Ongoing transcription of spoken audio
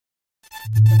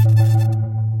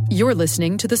You're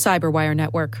listening to the Cyberwire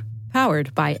Network,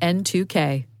 powered by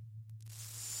N2K.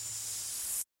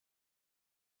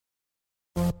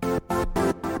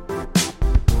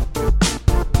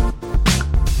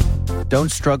 Don't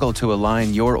struggle to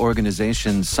align your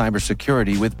organization's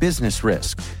cybersecurity with business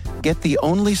risk. Get the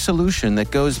only solution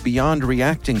that goes beyond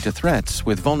reacting to threats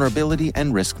with vulnerability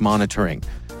and risk monitoring.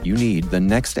 You need the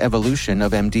next evolution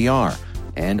of MDR,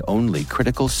 and only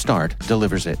Critical Start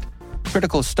delivers it.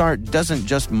 Critical Start doesn't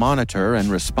just monitor and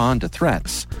respond to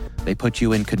threats. They put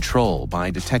you in control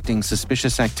by detecting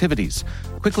suspicious activities,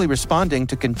 quickly responding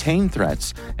to contain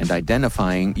threats, and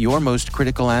identifying your most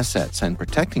critical assets and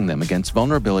protecting them against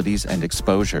vulnerabilities and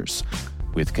exposures.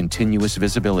 With continuous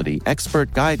visibility,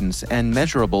 expert guidance, and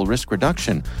measurable risk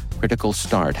reduction, Critical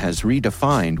Start has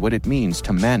redefined what it means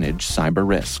to manage cyber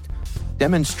risk.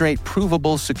 Demonstrate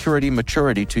provable security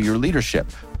maturity to your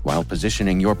leadership while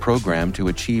positioning your program to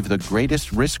achieve the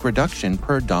greatest risk reduction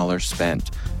per dollar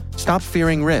spent. Stop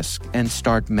fearing risk and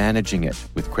start managing it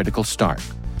with Critical Start.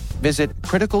 Visit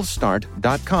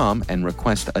criticalstart.com and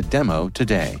request a demo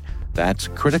today. That's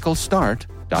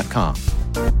criticalstart.com.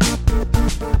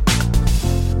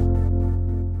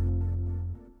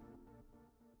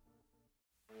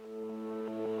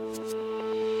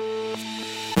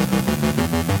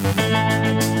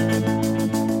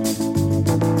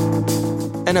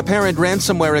 An apparent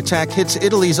ransomware attack hits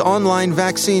Italy's online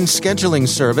vaccine scheduling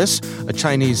service. A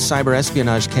Chinese cyber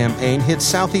espionage campaign hits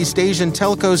Southeast Asian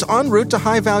telcos en route to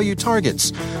high-value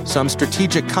targets. Some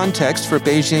strategic context for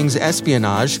Beijing's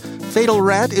espionage. Fatal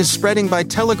rat is spreading by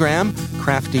Telegram.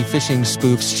 Crafty phishing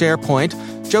spoofs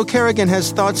SharePoint. Joe Kerrigan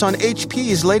has thoughts on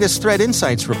HP's latest Threat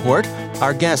Insights report.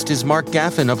 Our guest is Mark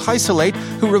Gaffin of Hysolate,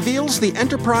 who reveals the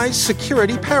enterprise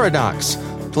security paradox.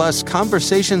 Plus,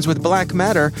 conversations with Black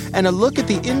Matter and a look at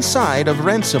the inside of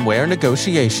ransomware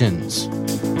negotiations.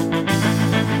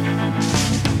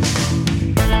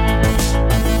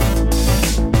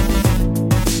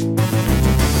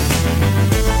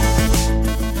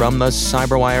 From the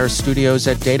Cyberwire studios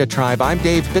at Data Tribe, I'm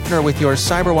Dave Bittner with your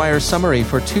Cyberwire summary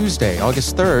for Tuesday,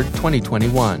 August 3rd,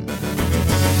 2021.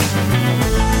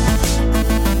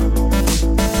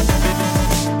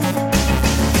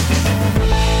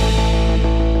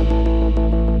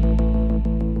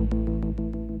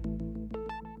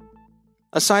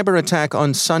 A cyber attack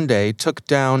on Sunday took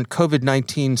down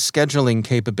COVID-19 scheduling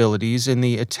capabilities in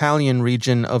the Italian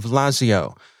region of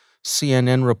Lazio.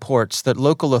 CNN reports that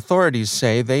local authorities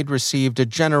say they'd received a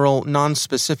general,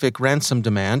 non-specific ransom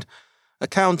demand.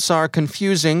 Accounts are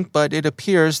confusing, but it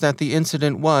appears that the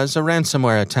incident was a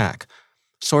ransomware attack.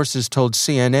 Sources told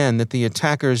CNN that the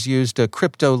attackers used a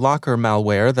CryptoLocker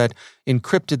malware that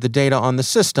encrypted the data on the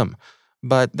system.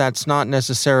 But that's not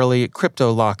necessarily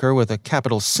CryptoLocker with a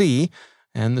capital C,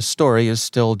 and the story is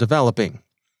still developing.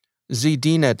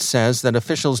 ZDNet says that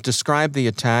officials describe the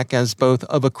attack as both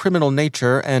of a criminal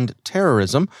nature and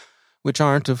terrorism, which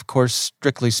aren't, of course,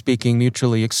 strictly speaking,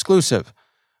 mutually exclusive.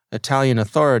 Italian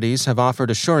authorities have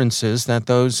offered assurances that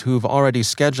those who've already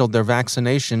scheduled their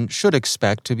vaccination should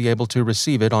expect to be able to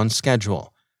receive it on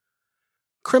schedule.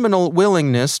 Criminal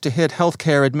willingness to hit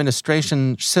healthcare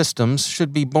administration systems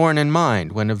should be borne in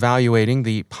mind when evaluating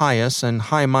the pious and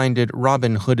high-minded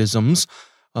Robin Hoodisms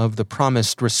of the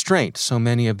promised restraint so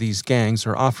many of these gangs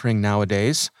are offering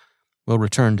nowadays. We'll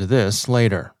return to this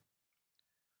later.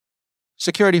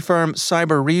 Security firm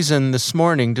Cybereason this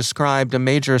morning described a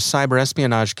major cyber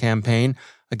espionage campaign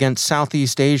against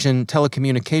Southeast Asian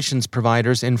telecommunications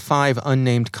providers in 5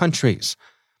 unnamed countries.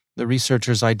 The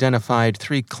researchers identified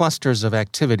 3 clusters of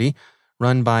activity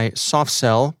run by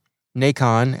SoftCell,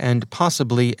 Nacon, and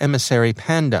possibly Emissary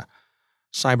Panda.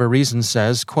 Cybereason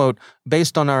says, quote,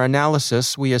 based on our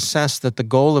analysis, we assess that the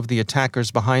goal of the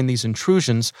attackers behind these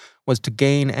intrusions was to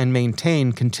gain and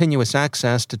maintain continuous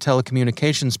access to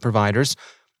telecommunications providers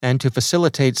and to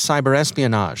facilitate cyber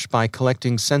espionage by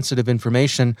collecting sensitive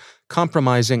information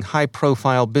compromising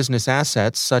high-profile business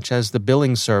assets such as the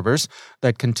billing servers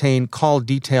that contain call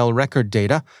detail record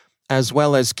data, as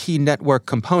well as key network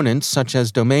components such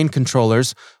as domain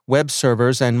controllers, web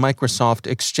servers, and Microsoft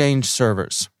Exchange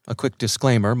servers. A quick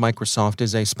disclaimer, Microsoft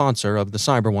is a sponsor of the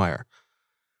Cyberwire.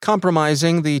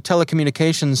 Compromising the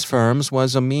telecommunications firms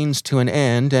was a means to an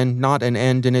end and not an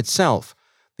end in itself.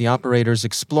 The operators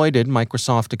exploited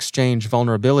Microsoft Exchange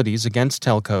vulnerabilities against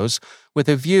telcos with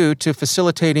a view to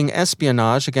facilitating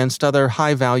espionage against other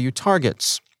high-value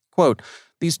targets. Quote,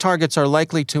 these targets are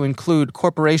likely to include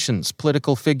corporations,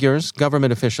 political figures,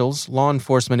 government officials, law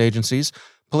enforcement agencies,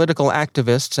 political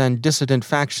activists, and dissident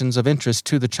factions of interest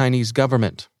to the Chinese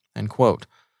government. End quote.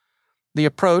 The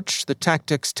approach, the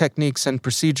tactics, techniques, and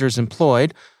procedures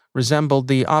employed resembled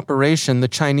the operation the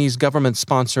Chinese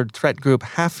government-sponsored threat group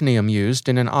Hafnium used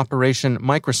in an operation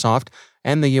Microsoft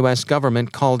and the U.S.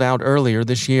 government called out earlier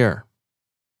this year.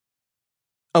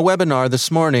 A webinar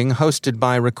this morning, hosted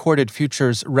by Recorded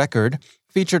Futures Record,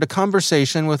 featured a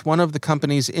conversation with one of the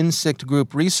company's Insikt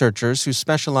Group researchers who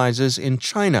specializes in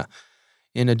China.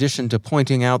 In addition to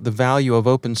pointing out the value of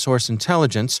open-source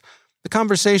intelligence, the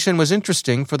conversation was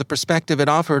interesting for the perspective it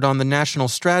offered on the national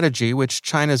strategy which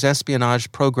China's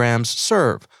espionage programs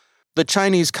serve. The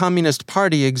Chinese Communist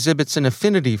Party exhibits an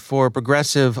affinity for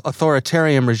progressive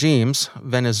authoritarian regimes,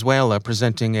 Venezuela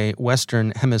presenting a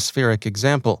Western hemispheric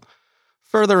example.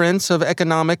 Furtherance of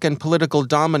economic and political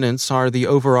dominance are the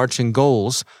overarching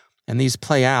goals, and these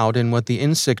play out in what the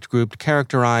Insikt Group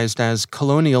characterized as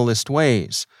colonialist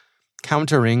ways.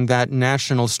 Countering that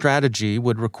national strategy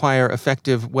would require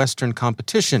effective Western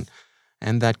competition,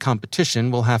 and that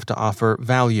competition will have to offer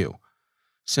value.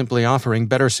 Simply offering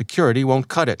better security won't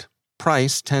cut it.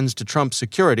 Price tends to trump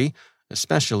security,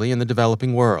 especially in the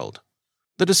developing world.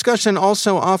 The discussion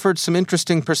also offered some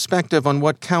interesting perspective on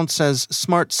what counts as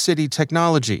smart city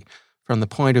technology, from the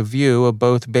point of view of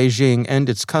both Beijing and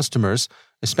its customers,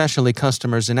 especially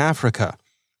customers in Africa.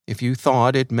 If you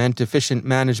thought it meant efficient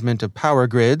management of power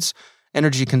grids,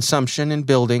 energy consumption in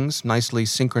buildings, nicely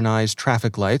synchronized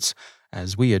traffic lights,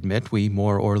 as we admit we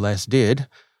more or less did,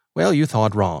 well, you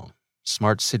thought wrong.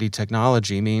 Smart city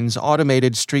technology means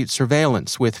automated street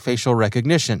surveillance with facial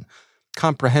recognition,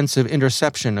 comprehensive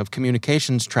interception of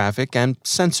communications traffic, and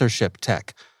censorship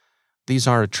tech. These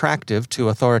are attractive to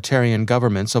authoritarian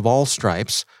governments of all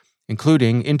stripes,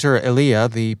 including inter alia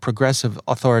the progressive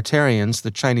authoritarians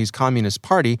the Chinese Communist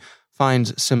Party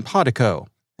finds simpatico,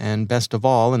 and best of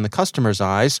all, in the customer's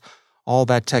eyes, all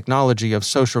that technology of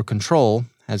social control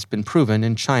has been proven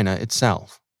in China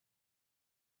itself.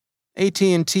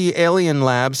 AT&T Alien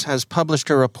Labs has published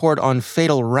a report on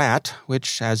Fatal Rat,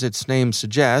 which, as its name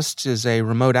suggests, is a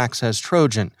remote access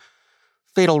Trojan.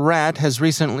 Fatal Rat has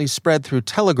recently spread through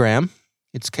Telegram.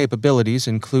 Its capabilities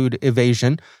include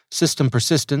evasion, system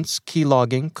persistence,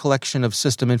 keylogging, collection of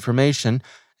system information,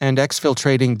 and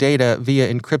exfiltrating data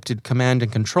via encrypted command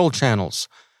and control channels.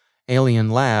 Alien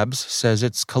Labs says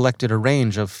it's collected a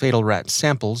range of Fatal Rat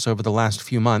samples over the last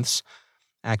few months.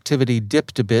 Activity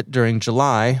dipped a bit during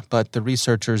July, but the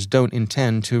researchers don't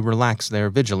intend to relax their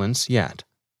vigilance yet.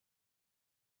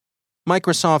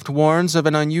 Microsoft warns of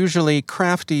an unusually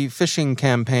crafty phishing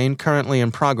campaign currently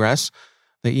in progress.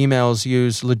 The emails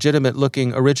use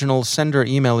legitimate-looking original sender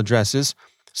email addresses,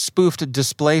 spoofed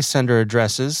display sender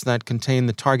addresses that contain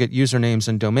the target usernames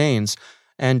and domains,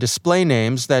 and display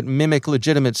names that mimic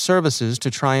legitimate services to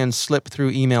try and slip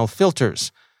through email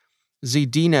filters.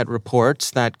 ZDNet reports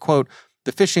that, quote,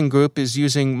 the phishing group is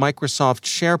using Microsoft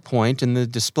SharePoint in the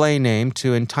display name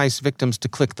to entice victims to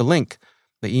click the link.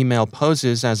 The email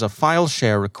poses as a file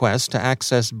share request to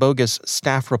access bogus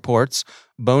staff reports,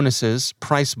 bonuses,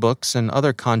 price books, and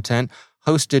other content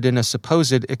hosted in a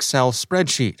supposed Excel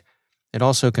spreadsheet. It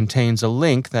also contains a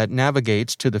link that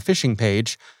navigates to the phishing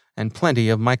page and plenty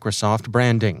of Microsoft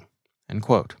branding. End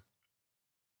quote.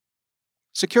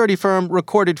 Security firm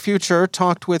Recorded Future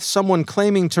talked with someone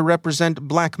claiming to represent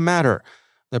Black Matter,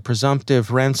 the presumptive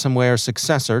ransomware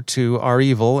successor to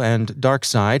REvil and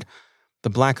DarkSide. The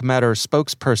Black Matter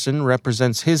spokesperson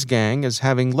represents his gang as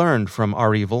having learned from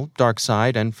REvil,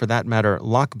 DarkSide, and for that matter,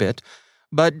 Lockbit,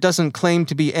 but doesn't claim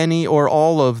to be any or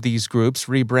all of these groups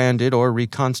rebranded or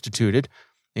reconstituted.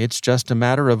 It's just a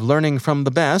matter of learning from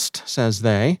the best, says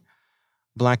they.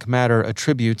 Black Matter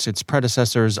attributes its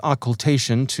predecessor's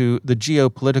occultation to the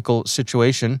geopolitical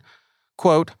situation.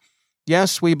 Quote,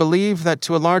 yes, we believe that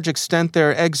to a large extent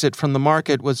their exit from the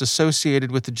market was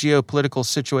associated with the geopolitical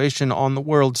situation on the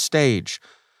world stage.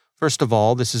 First of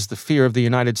all, this is the fear of the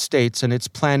United States and its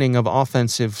planning of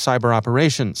offensive cyber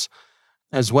operations,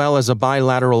 as well as a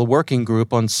bilateral working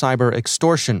group on cyber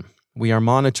extortion. We are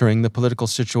monitoring the political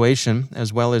situation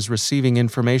as well as receiving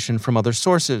information from other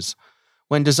sources.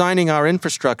 When designing our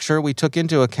infrastructure, we took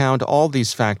into account all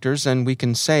these factors, and we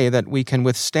can say that we can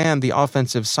withstand the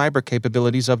offensive cyber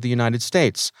capabilities of the United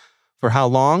States. For how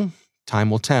long? Time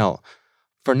will tell.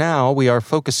 For now, we are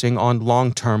focusing on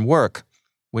long-term work.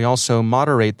 We also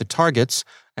moderate the targets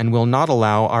and will not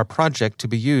allow our project to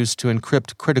be used to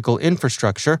encrypt critical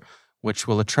infrastructure, which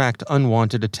will attract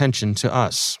unwanted attention to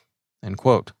us. End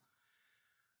quote.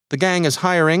 The gang is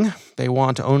hiring. They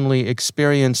want only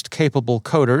experienced, capable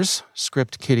coders.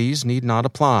 Script kiddies need not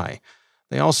apply.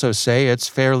 They also say it's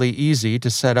fairly easy to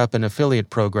set up an affiliate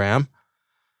program.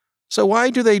 So why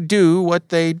do they do what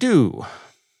they do?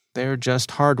 They're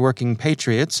just hardworking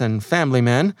patriots and family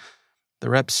men. The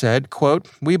rep said, quote,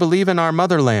 "We believe in our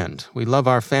motherland, we love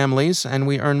our families, and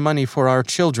we earn money for our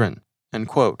children," end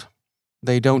quote.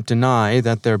 They don't deny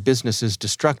that their business is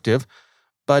destructive,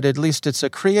 but at least it's a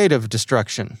creative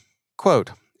destruction.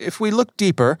 Quote, "If we look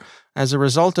deeper, as a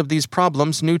result of these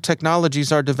problems, new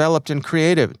technologies are developed and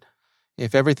created.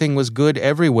 If everything was good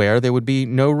everywhere, there would be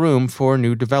no room for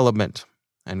new development,"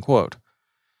 end quote.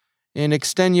 In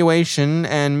extenuation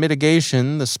and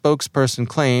mitigation, the spokesperson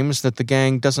claims that the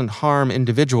gang doesn't harm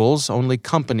individuals, only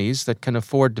companies that can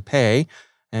afford to pay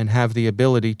and have the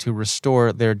ability to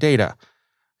restore their data.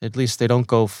 At least they don't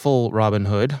go full Robin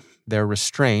Hood. Their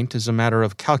restraint is a matter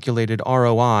of calculated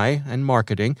ROI and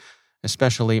marketing,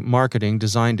 especially marketing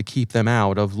designed to keep them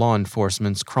out of law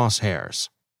enforcement's crosshairs.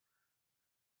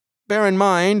 Bear in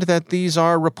mind that these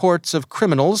are reports of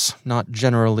criminals, not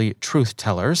generally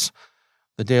truth-tellers.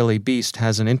 The Daily Beast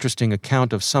has an interesting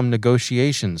account of some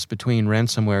negotiations between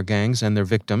ransomware gangs and their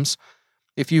victims.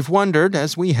 If you've wondered,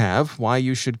 as we have, why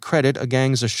you should credit a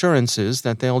gang's assurances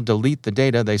that they'll delete the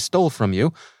data they stole from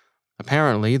you,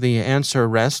 apparently the answer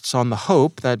rests on the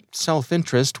hope that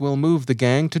self-interest will move the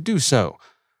gang to do so.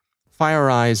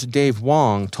 FireEye's Dave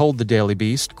Wong told the Daily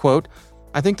Beast, quote,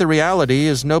 "I think the reality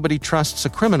is nobody trusts a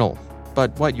criminal,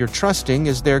 but what you're trusting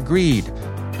is their greed,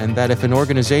 and that if an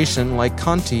organization like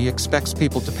Conti expects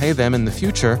people to pay them in the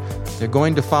future, they're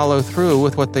going to follow through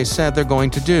with what they said they're going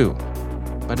to do.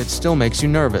 But it still makes you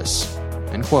nervous,"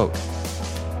 end quote.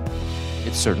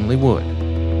 It certainly would.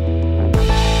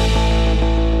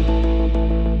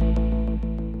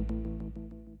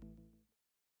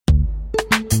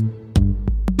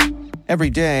 Every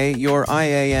day, your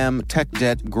IAM tech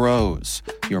debt grows.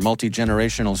 Your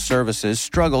multi-generational services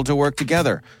struggle to work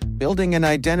together. Building an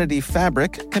identity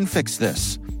fabric can fix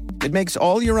this. It makes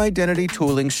all your identity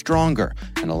tooling stronger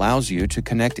and allows you to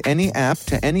connect any app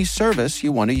to any service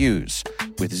you want to use,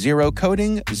 with zero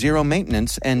coding, zero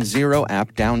maintenance, and zero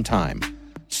app downtime.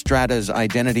 Strata's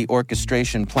identity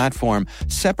orchestration platform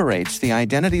separates the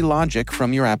identity logic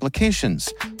from your applications,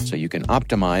 so you can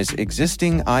optimize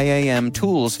existing IAM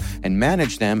tools and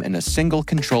manage them in a single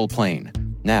control plane.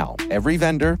 Now, every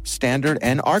vendor, standard,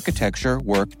 and architecture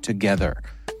work together.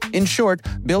 In short,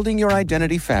 building your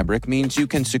identity fabric means you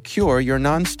can secure your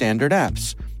non-standard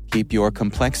apps, keep your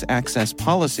complex access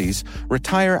policies,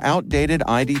 retire outdated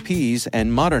IDPs,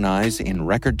 and modernize in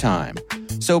record time.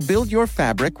 So build your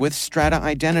fabric with Strata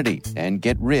Identity and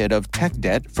get rid of tech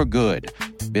debt for good.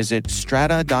 Visit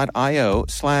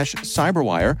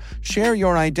strata.io/cyberwire, share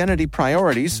your identity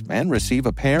priorities, and receive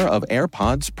a pair of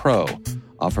AirPods Pro.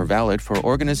 Offer valid for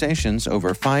organizations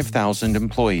over 5,000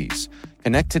 employees.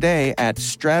 Connect today at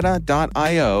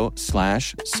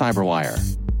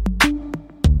strata.io/cyberwire.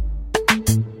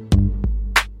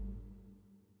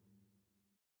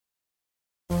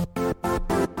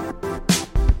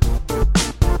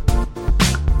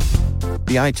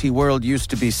 The IT world used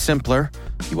to be simpler.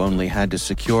 You only had to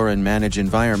secure and manage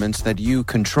environments that you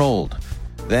controlled.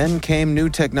 Then came new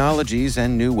technologies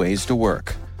and new ways to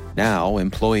work. Now,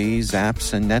 employees,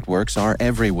 apps, and networks are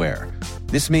everywhere.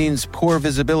 This means poor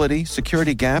visibility,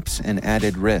 security gaps, and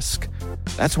added risk.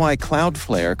 That's why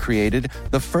Cloudflare created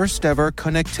the first-ever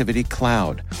connectivity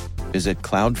cloud. Visit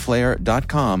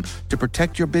cloudflare.com to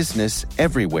protect your business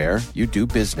everywhere you do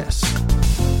business.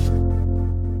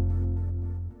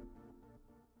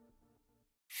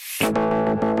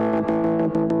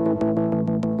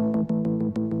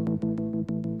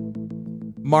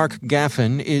 Mark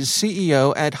Gaffin is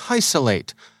CEO at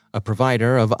Hysolate, a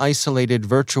provider of isolated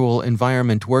virtual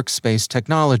environment workspace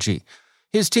technology.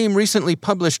 His team recently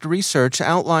published research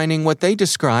outlining what they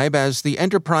describe as the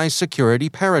enterprise security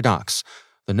paradox,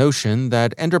 the notion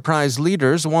that enterprise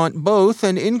leaders want both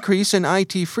an increase in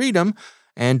IT freedom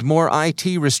and more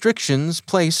IT restrictions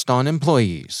placed on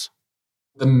employees.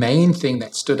 The main thing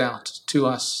that stood out to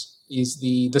us is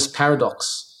this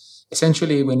paradox.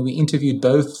 Essentially, when we interviewed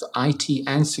both IT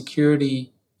and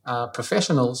security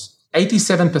professionals,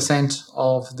 87%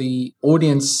 of the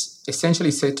audience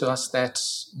essentially said to us that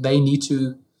they need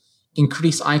to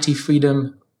increase IT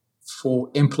freedom for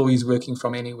employees working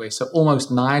from anywhere. So almost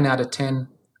 9 out of 10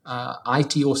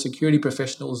 IT or security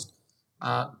professionals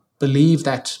believe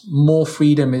that more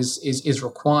freedom is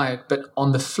required. But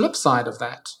on the flip side of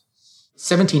that,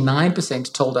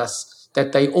 79% told us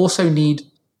that they also need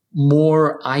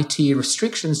more IT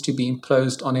restrictions to be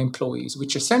imposed on employees,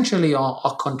 which essentially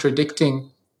are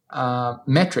contradicting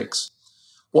metrics.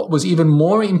 What was even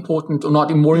more important, or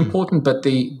not more important, but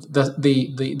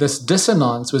this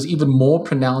dissonance was even more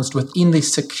pronounced within the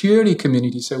security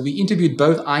community. So we interviewed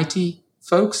both IT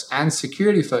folks and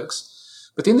security folks.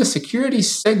 Within the security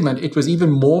segment, it was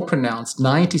even more pronounced.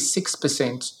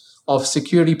 96% of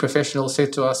security professionals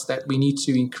said to us that we need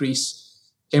to increase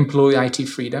employee IT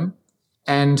freedom.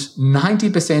 And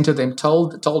 90% of them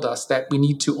told us that we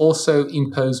need to also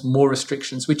impose more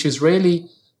restrictions, which is really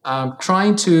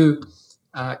trying to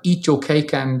eat your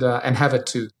cake and have it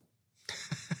too.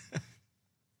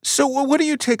 So what do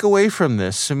you take away from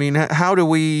this? I mean, how do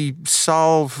we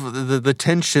solve the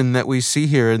tension that we see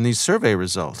here in these survey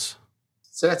results?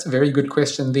 So that's a very good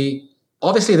question.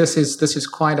 Obviously, this is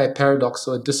quite a paradox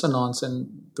or a dissonance, and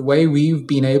the way we've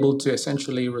been able to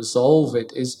essentially resolve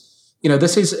it is,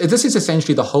 this is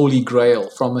essentially the holy grail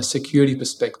from a security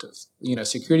perspective.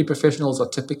 Security professionals are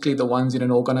typically the ones in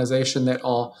an organization that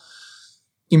are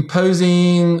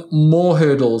imposing more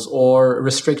hurdles or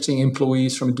restricting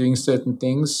employees from doing certain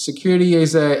things. Security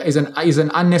is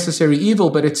an unnecessary evil,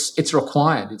 but it's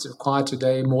required. It's required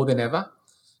today more than ever.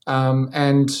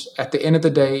 And at the end of the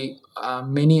day,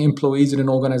 many employees in an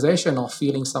organization are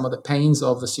feeling some of the pains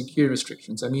of the security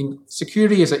restrictions. I mean,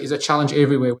 security is a challenge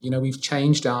everywhere. We've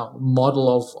changed our model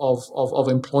of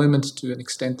employment to an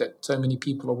extent that so many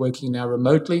people are working now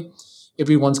remotely.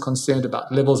 Everyone's concerned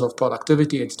about levels of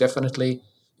productivity. It's definitely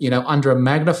under a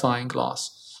magnifying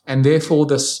glass. And therefore,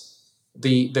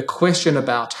 the question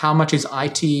about how much is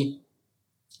IT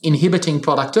inhibiting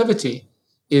productivity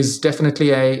is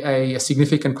definitely a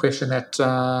significant question that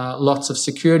lots of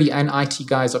security and IT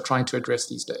guys are trying to address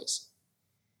these days.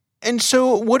 And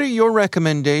so what are your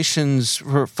recommendations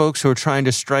for folks who are trying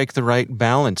to strike the right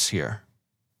balance here?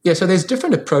 Yeah, so there's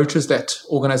different approaches that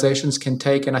organizations can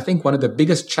take. And I think one of the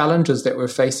biggest challenges that we're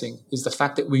facing is the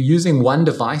fact that we're using one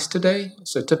device today,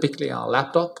 so typically our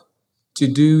laptop, to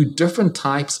do different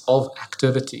types of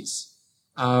activities.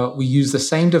 We use the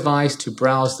same device to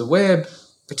browse the web,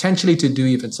 potentially to do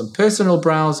even some personal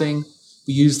browsing.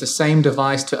 We use the same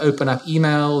device to open up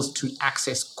emails, to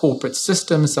access corporate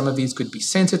systems. Some of these could be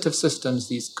sensitive systems.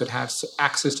 These could have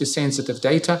access to sensitive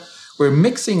data. We're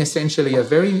mixing essentially a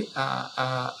very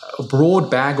a broad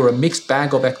bag or a mixed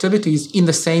bag of activities in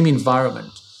the same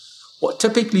environment. What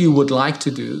typically you would like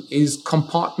to do is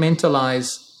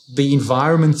compartmentalize the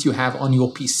environments you have on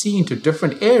your PC into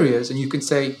different areas. And you can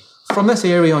say, from this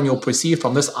area on your PC,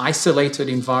 from this isolated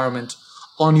environment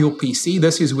on your PC,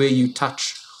 this is where you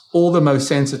touch all the most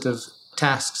sensitive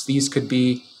tasks. These could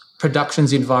be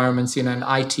productions environments in an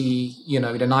IT, in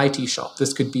an IT shop.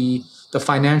 This could be the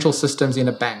financial systems in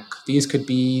a bank. These could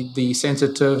be the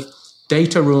sensitive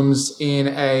data rooms in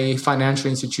a financial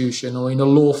institution or in a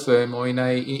law firm or in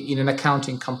an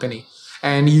accounting company.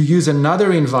 And you use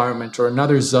another environment or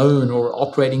another zone or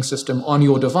operating system on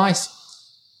your device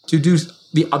to do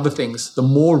the other things, the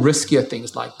more riskier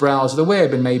things like browse the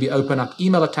web and maybe open up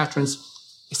email attachments,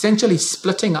 essentially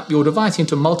splitting up your device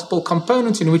into multiple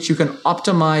components in which you can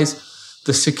optimize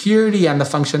the security and the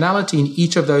functionality in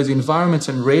each of those environments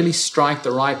and really strike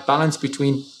the right balance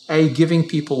between giving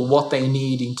people what they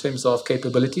need in terms of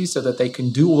capabilities so that they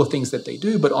can do all the things that they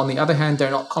do. But on the other hand,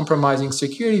 they're not compromising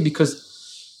security because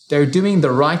they're doing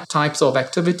the right types of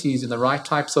activities in the right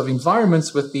types of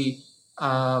environments with the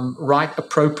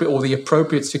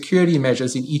appropriate security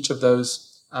measures in each of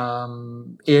those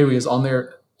areas on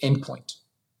their endpoint.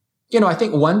 I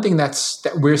think one thing that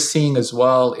we're seeing as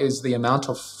well is the amount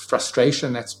of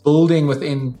frustration that's building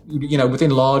within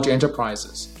large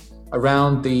enterprises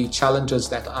around the challenges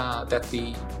that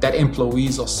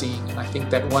employees are seeing. And I think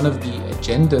that one of the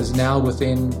agendas now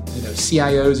within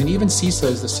CIOs and even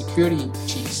CISOs, the security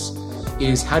chiefs,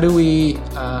 is how do we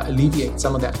alleviate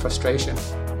some of that frustration?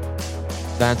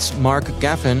 That's Mark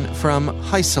Gaffin from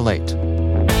Hysolate.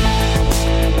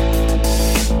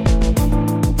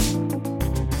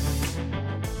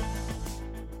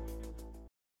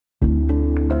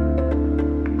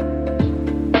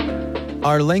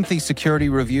 Are lengthy security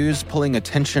reviews pulling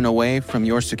attention away from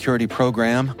your security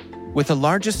program? With the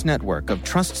largest network of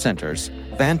trust centers,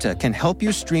 Vanta can help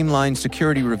you streamline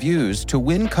security reviews to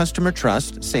win customer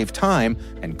trust, save time,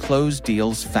 and close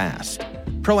deals fast.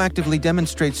 Proactively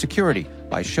demonstrate security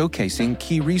by showcasing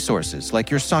key resources like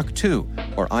your SOC 2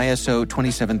 or ISO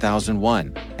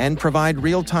 27001 and provide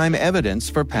real-time evidence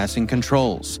for passing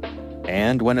controls.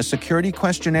 And when a security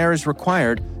questionnaire is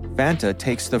required, Vanta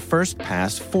takes the first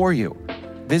pass for you.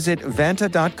 Visit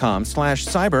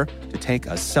vanta.com/cyber to take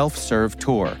a self-serve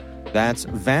tour. That's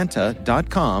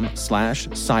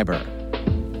vanta.com/cyber.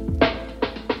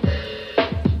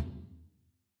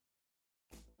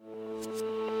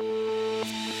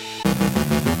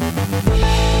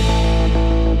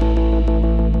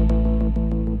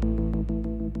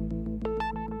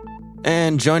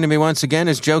 And joining me once again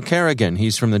is Joe Carrigan.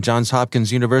 He's from the Johns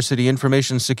Hopkins University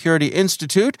Information Security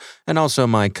Institute and also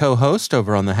my co-host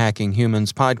over on the Hacking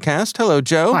Humans podcast. Hello,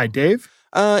 Joe. Hi, Dave.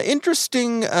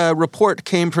 Interesting report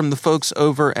came from the folks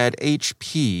over at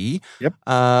HP. Yep.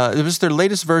 It was their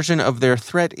latest version of their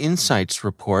Threat Insights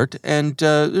report, and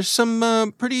there's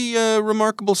some pretty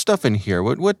remarkable stuff in here.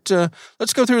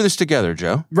 Let's go through this together,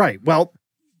 Joe. Right. Well,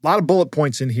 a lot of bullet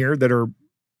points in here that are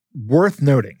worth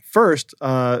noting. First,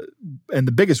 and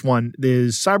the biggest one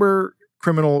is cyber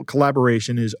criminal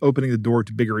collaboration is opening the door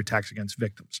to bigger attacks against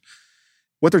victims.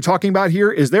 What they're talking about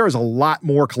here is there is a lot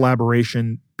more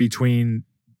collaboration between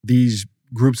these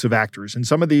groups of actors. And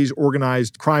some of these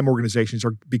organized crime organizations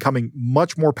are becoming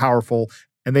much more powerful,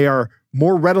 and they are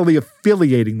more readily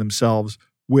affiliating themselves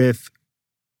with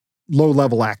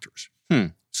low-level actors.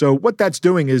 So what that's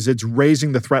doing is it's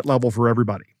raising the threat level for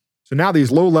everybody. So now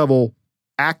these low-level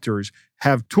actors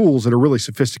have tools that are really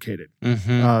sophisticated,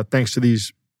 thanks to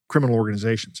these criminal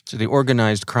organizations. So the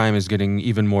organized crime is getting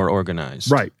even more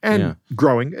organized. Right. And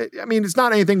growing. I mean, it's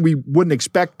not anything we wouldn't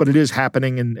expect, but it is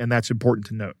happening, and that's important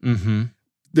to note.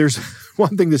 There's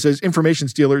one thing that says information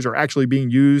stealers are actually being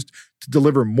used to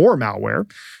deliver more malware.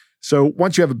 So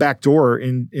once you have a backdoor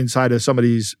inside of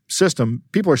somebody's system,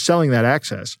 people are selling that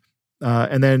access.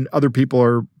 And then other people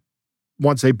are,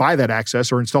 once they buy that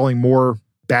access, are installing more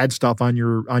bad stuff on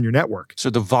your network. So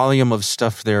the volume of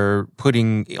stuff they're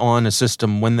putting on a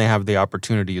system when they have the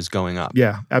opportunity is going up.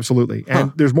 Yeah, absolutely.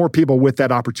 And there's more people with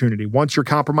that opportunity. Once you're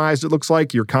compromised, it looks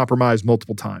like you're compromised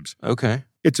multiple times. Okay.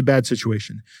 It's a bad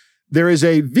situation. There is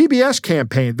a VBS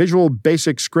campaign, Visual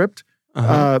Basic Script,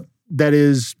 that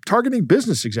is targeting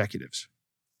business executives.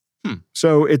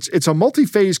 So it's a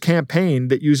multi-phase campaign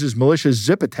that uses malicious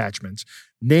zip attachments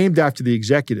named after the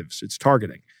executives it's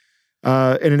targeting.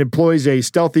 And it employs a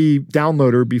stealthy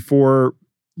downloader before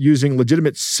using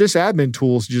legitimate sysadmin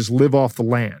tools to just live off the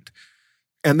land.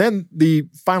 And then the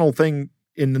final thing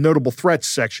in the notable threats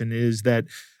section is that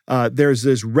there's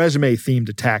this resume-themed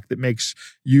attack that makes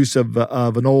use of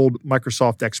an old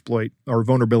Microsoft exploit or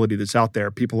vulnerability that's out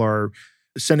there. People are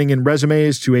sending in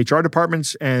resumes to HR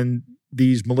departments, and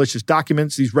these malicious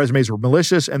documents, these resumes are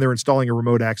malicious, and they're installing a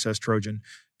remote access Trojan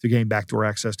to gain backdoor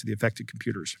access to the affected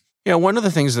computers. Yeah, one of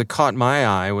the things that caught my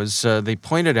eye was they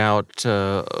pointed out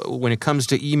when it comes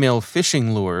to email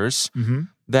phishing lures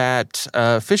that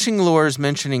phishing lures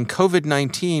mentioning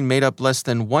COVID-19 made up less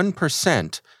than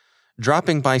 1%,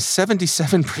 dropping by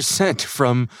 77%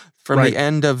 from the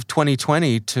end of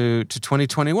 2020 to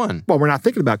 2021. Well, we're not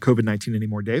thinking about COVID-19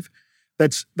 anymore, Dave.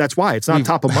 That's why. It's not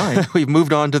top of mind. We've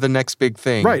moved on to the next big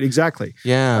thing. Right, exactly.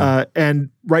 Yeah.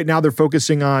 And right now they're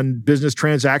focusing on business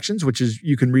transactions, which is,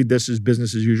 you can read this as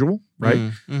business as usual,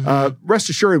 right?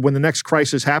 Rest assured, when the next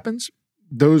crisis happens,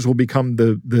 those will become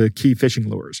the key phishing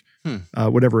lures,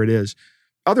 whatever it is.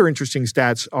 Other interesting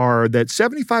stats are that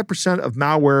 75% of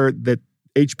malware that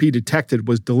HP detected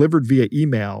was delivered via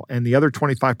email, and the other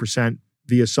 25%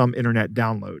 via some internet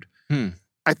download.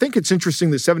 I think it's interesting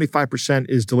that 75%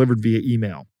 is delivered via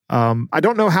email. I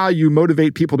don't know how you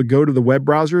motivate people to go to the web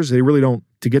browsers. They really don't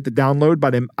to get the download,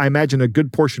 but I imagine a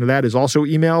good portion of that is also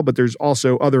email, but there's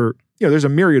also other, there's a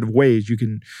myriad of ways you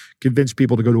can convince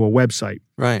people to go to a website.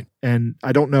 Right. And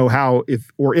I don't know how,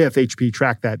 if HP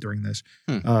tracked that during this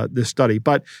study,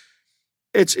 but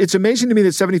it's amazing to me that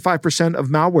 75% of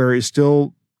malware is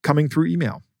still coming through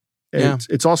email.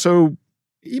 It's also,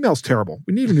 email's terrible.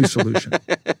 We need a new solution.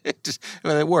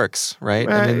 It works, right?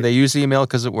 I mean, they use email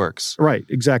because it works. Right,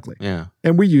 exactly. Yeah.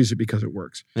 And we use it because it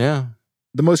works. Yeah.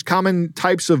 The most common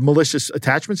types of malicious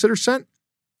attachments that are sent,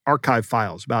 archive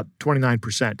files, about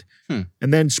 29%. And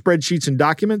then spreadsheets and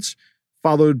documents,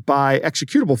 followed by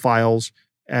executable files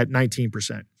at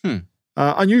 19%.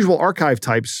 Unusual archive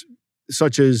types,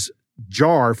 such as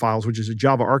jar files, which is a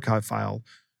Java archive file,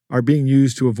 are being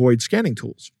used to avoid scanning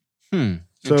tools.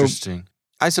 Interesting.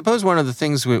 I suppose one of the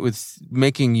things with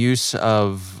making use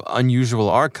of unusual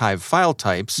archive file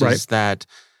types is that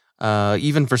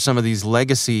even for some of these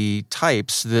legacy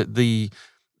types, the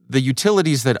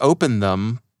utilities that open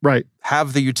them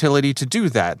have the utility to do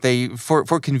that. They for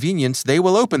convenience, they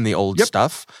will open the old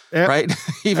stuff, right?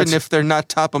 Even if they're not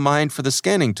top of mind for the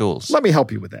scanning tools. Let me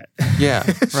help you with that. Yeah,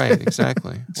 right,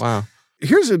 exactly. Wow.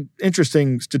 Here's an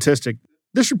interesting statistic.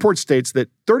 This report states that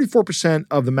 34%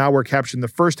 of the malware captured in the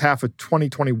first half of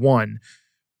 2021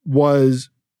 was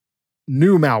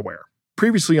new malware,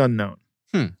 previously unknown.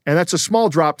 And that's a small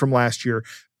drop from last year,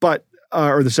 but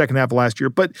or the second half of last year.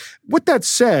 But what that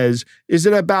says is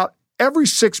that about every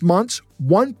 6 months,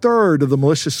 1/3 of the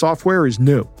malicious software is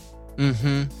new.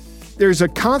 there's a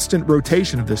constant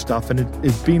rotation of this stuff, and it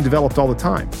is being developed all the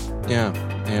time. Yeah,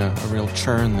 a real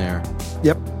churn there.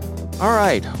 Yep. All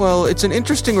right. Well, it's an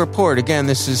interesting report. Again,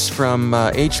 this is from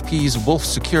HP's Wolf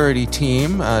Security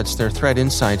team. It's their Threat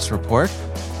Insights report.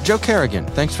 Joe Carrigan,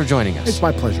 thanks for joining us. It's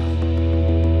my pleasure.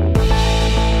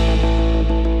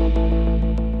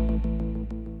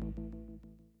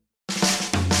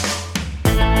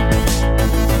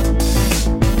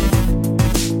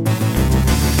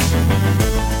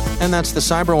 And that's the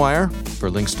Cyberwire. For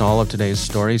links to all of today's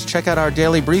stories, check out our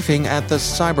daily briefing at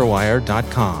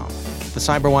thecyberwire.com. The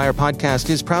Cyberwire podcast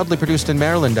is proudly produced in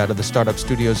Maryland out of the startup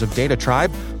studios of Data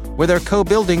Tribe, where they're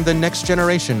co-building the next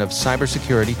generation of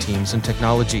cybersecurity teams and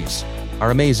technologies.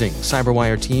 Our amazing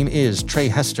Cyberwire team is Trey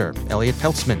Hester, Elliot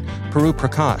Peltzman, Puru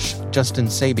Prakash, Justin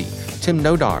Sabi, Tim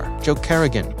Nodar, Joe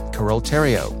Carrigan, Carol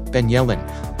Terrio, Ben Yellen,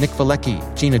 Nick Valecki,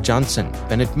 Gina Johnson,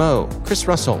 Bennett Moe, Chris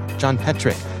Russell, John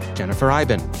Petrick, Jennifer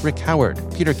Iben, Rick Howard,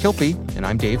 Peter Kilpie, and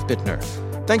I'm Dave Bittner.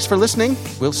 Thanks for listening.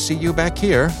 We'll see you back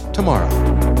here tomorrow.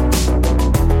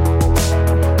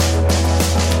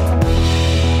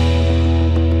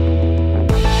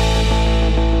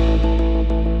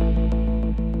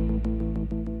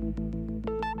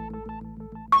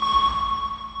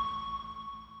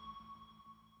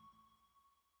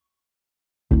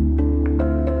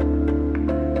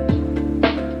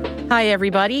 Hi,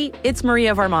 everybody. It's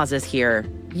Maria Varmazes here,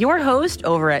 your host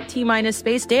over at T-Minus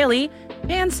Space Daily,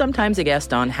 and sometimes a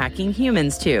guest on Hacking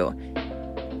Humans, too.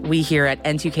 We here at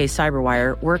N2K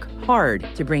Cyberwire work hard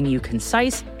to bring you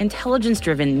concise,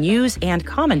 intelligence-driven news and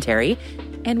commentary,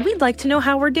 and we'd like to know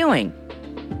how we're doing.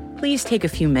 Please take a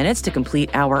few minutes to complete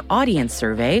our audience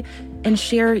survey and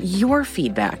share your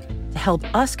feedback to help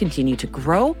us continue to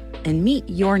grow and meet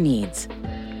your needs.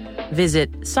 Visit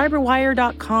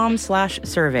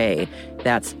cyberwire.com/survey.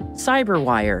 That's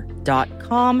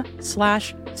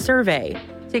cyberwire.com/survey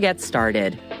to get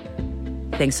started.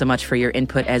 Thanks so much for your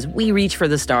input as we reach for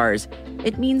the stars.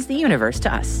 It means the universe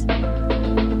to us.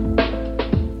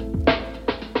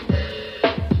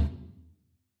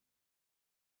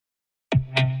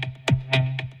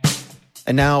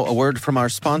 And now a word from our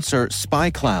sponsor,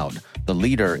 SpyCloud, the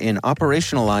leader in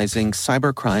operationalizing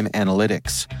cybercrime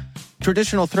analytics.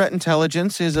 Traditional threat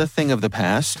intelligence is a thing of the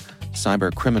past.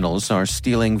 Cyber criminals are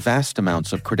stealing vast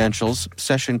amounts of credentials,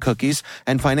 session cookies,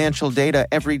 and financial data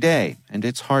every day, and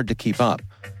it's hard to keep up.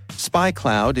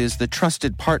 SpyCloud is the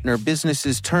trusted partner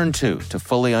businesses turn to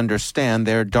fully understand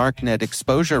their darknet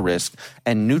exposure risk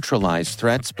and neutralize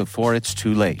threats before it's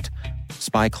too late.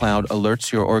 SpyCloud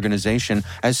alerts your organization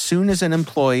as soon as an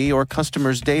employee or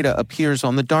customer's data appears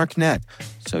on the dark net,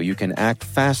 so you can act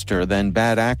faster than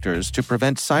bad actors to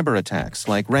prevent cyber attacks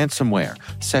like ransomware,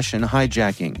 session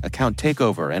hijacking, account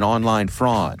takeover, and online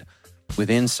fraud. With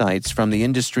insights from the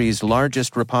industry's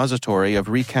largest repository of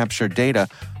recaptured data,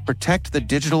 protect the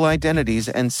digital identities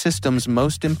and systems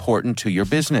most important to your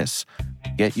business.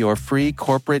 Get your free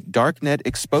corporate darknet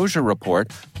exposure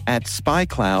report at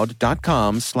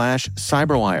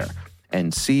spycloud.com/cyberwire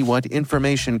and see what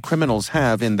information criminals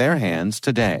have in their hands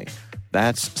today.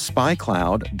 That's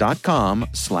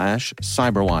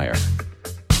spycloud.com/cyberwire.